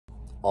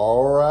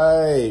All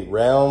right,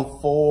 round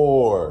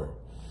 4.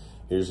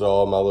 Here's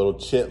all my little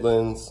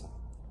chitlins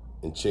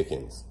and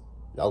chickens.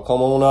 Y'all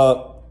come on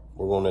up.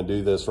 We're gonna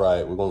do this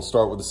right. We're gonna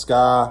start with the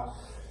sky,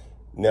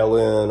 nail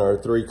in our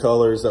 3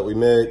 colors that we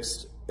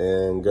mixed,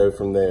 and go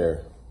from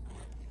there.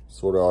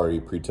 Sort of already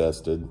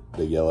pre-tested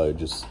the yellow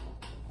just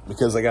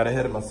because I got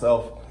ahead of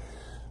myself.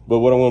 But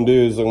what I'm gonna do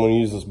is I'm gonna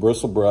use this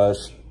bristle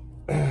brush.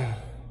 I'm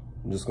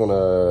just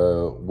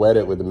gonna wet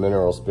it with the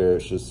mineral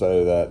spirits just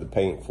so that the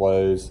paint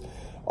flows.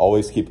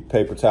 Always keep a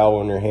paper towel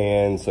in your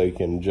hand so you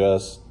can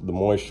adjust the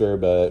moisture,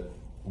 but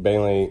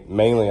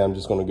mainly I'm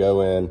just gonna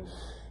go in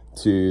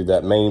to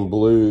that main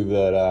blue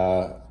that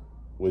I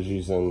was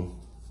using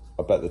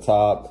up at the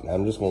top.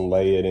 I'm just gonna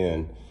lay it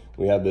in.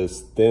 We have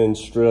this thin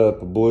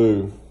strip of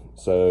blue,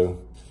 so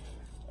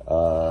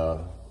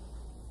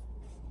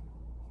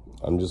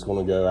I'm just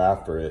gonna go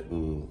after it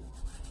and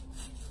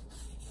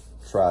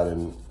try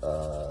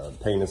to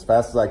paint as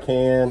fast as I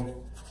can.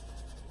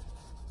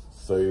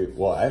 So,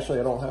 well, actually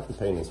I don't have to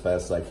paint as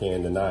fast as I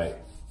can tonight.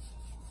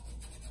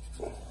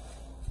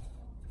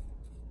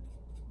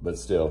 But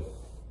still,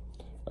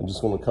 I'm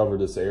just gonna cover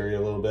this area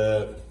a little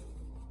bit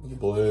with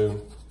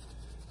blue.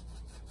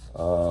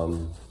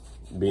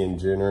 Being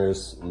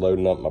generous,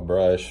 loading up my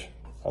brush.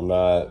 I'm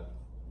not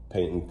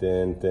painting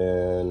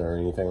thin or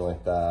anything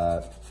like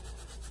that.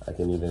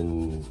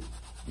 You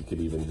could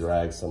even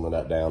drag some of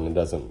that down. It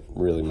doesn't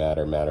really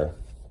matter.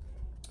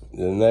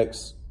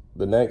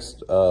 The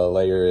next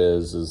layer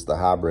is the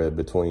hybrid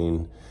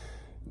between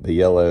the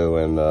yellow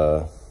and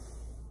the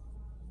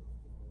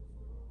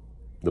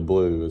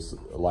blue. Is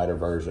a lighter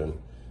version.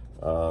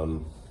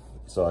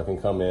 So I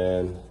can come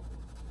in.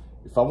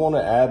 If I want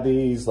to add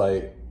these,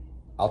 like,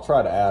 I'll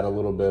try to add a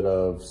little bit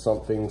of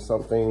something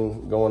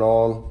going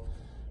on.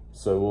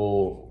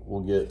 So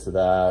we'll get to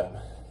that.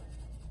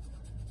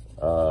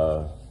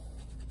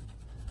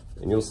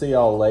 And you'll see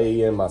I'll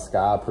lay in my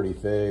sky pretty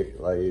thick,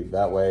 like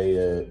that way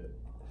it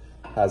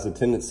has a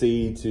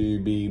tendency to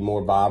be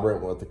more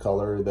vibrant with the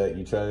color that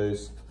you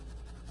chose.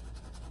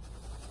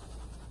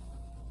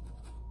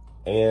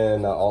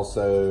 And I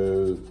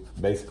also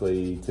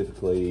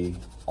typically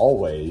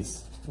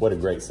always, what a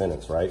great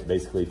sentence, right?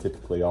 Basically,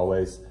 typically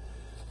always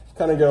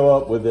kind of go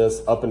up with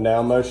this up and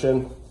down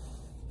motion.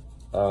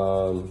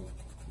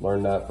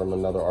 Learned that from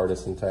another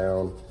artist in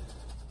town.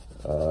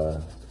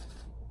 And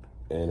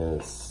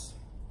it's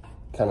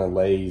kind of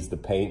lays the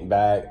paint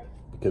back,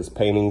 because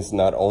painting's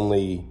not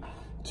only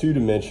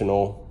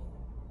 2-dimensional,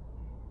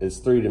 it's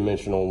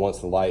 3-dimensional. Once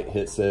the light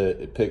hits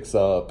it, it picks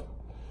up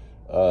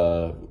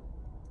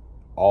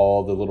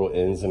all the little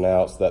ins and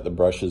outs that the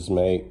brushes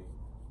make.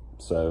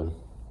 So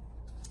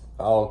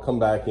I'll come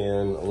back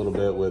in a little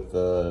bit with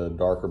the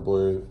darker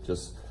blue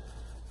just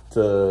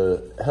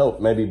to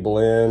help maybe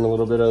blend a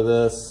little bit of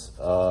this.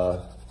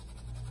 I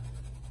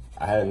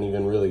hadn't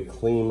even really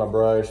cleaned my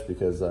brush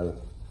because I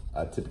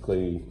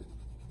typically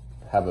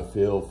have a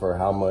feel for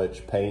how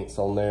much paint's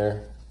on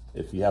there.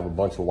 If you have a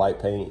bunch of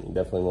white paint, you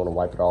definitely want to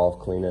wipe it off,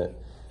 clean it,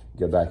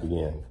 go back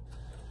again.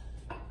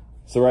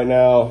 So right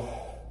now,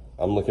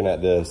 I'm looking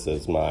at this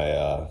as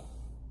my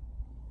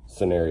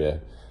scenario.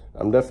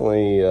 I'm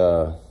definitely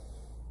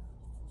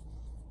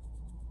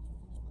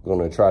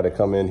gonna try to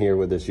come in here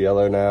with this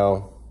yellow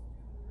now.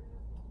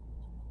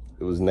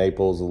 It was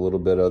Naples, a little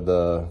bit of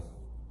the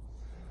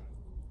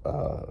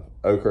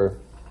ochre.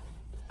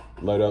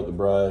 Load up the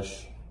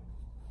brush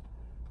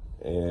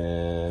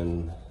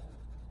and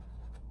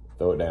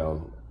throw it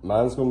down.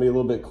 Mine's gonna be a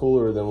little bit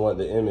cooler than what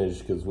the image,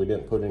 because we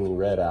didn't put any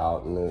red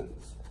out, and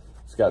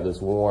it's got this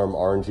warm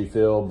orangey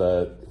feel,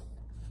 but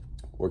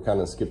we're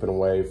kind of skipping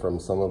away from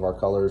some of our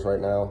colors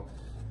right now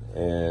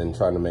and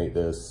trying to make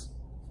this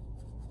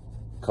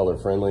color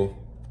friendly.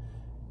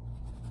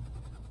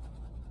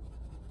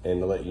 And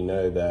to let you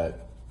know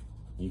that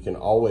you can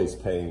always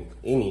paint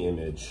any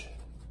image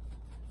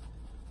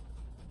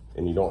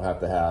and you don't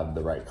have to have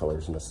the right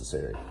colors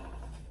necessary.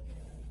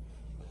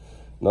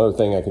 Another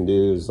thing I can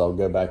do is I'll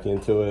go back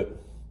into it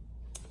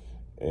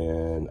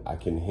and I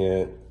can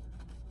hint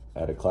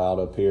at a cloud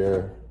up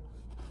here.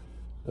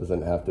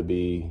 Doesn't have to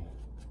be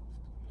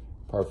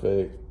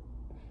perfect.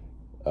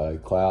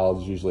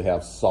 Clouds usually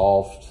have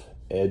soft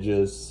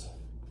edges,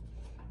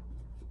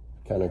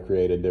 kind of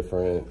create a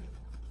different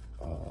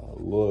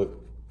look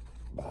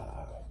by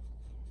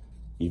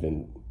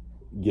even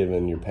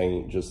giving your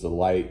paint just a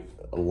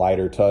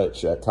lighter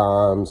touch at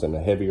times and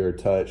a heavier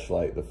touch,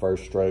 like the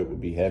first stroke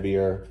would be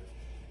heavier.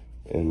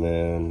 And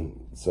then,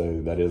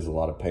 so that is a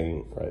lot of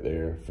paint right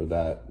there for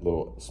that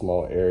little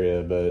small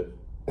area, but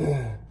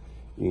you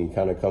can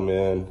kind of come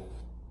in,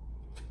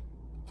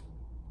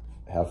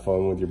 have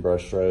fun with your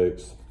brush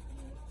strokes,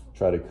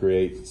 try to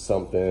create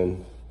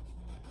something,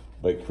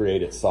 but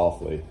create it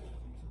softly.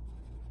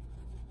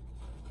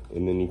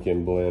 And then you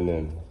can blend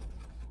in.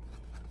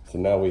 So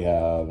now we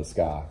have a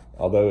sky.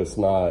 Although it's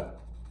not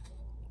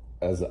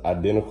as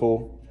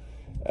identical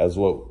as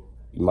what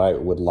you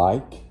would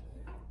like,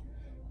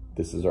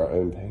 this is our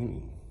own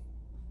painting.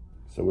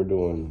 So we're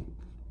doing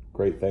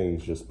great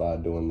things just by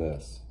doing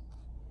this.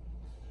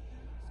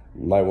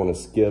 You might want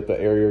to skip an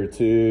area or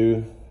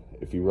two.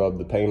 If you rub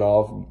the paint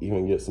off,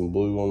 even get some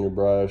blue on your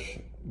brush,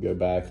 go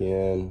back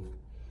in,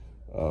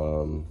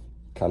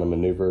 kind of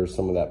maneuver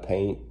some of that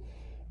paint.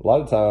 A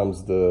lot of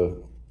times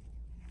the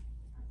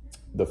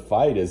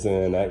fight is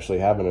in actually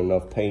having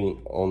enough paint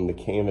on the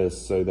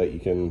canvas so that you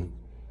can,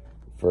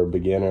 for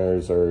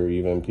beginners or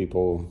even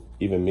people,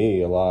 even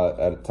me a lot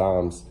at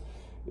times,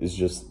 is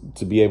just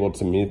to be able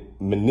to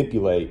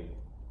manipulate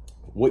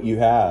what you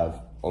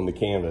have on the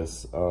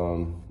canvas.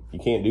 You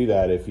can't do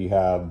that if you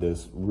have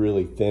this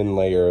really thin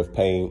layer of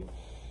paint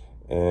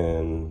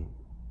and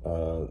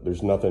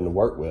there's nothing to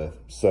work with.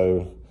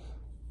 So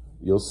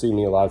you'll see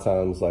me a lot of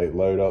times like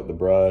load up the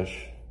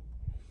brush,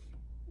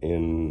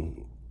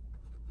 and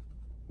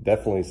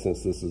definitely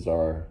since this is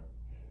our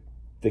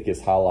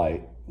thickest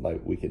highlight, like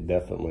we could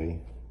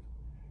definitely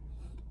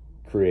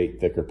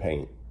create thicker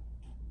paint,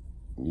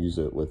 use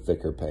it with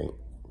thicker paint.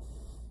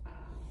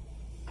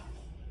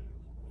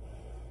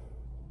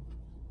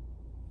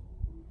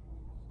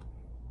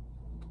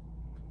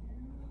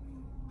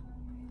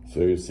 So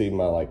you see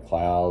my like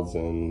clouds,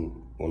 and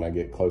when I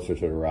get closer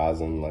to the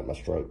horizon, like my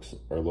strokes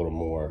are a little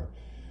more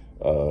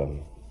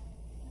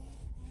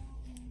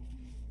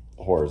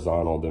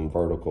horizontal than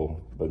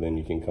vertical, but then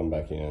you can come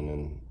back in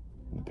and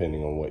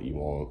depending on what you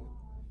want,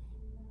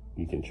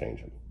 you can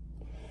change them.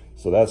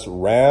 So that's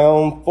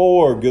round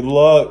 4. Good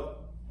luck.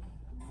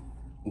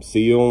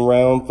 See you on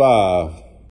round 5.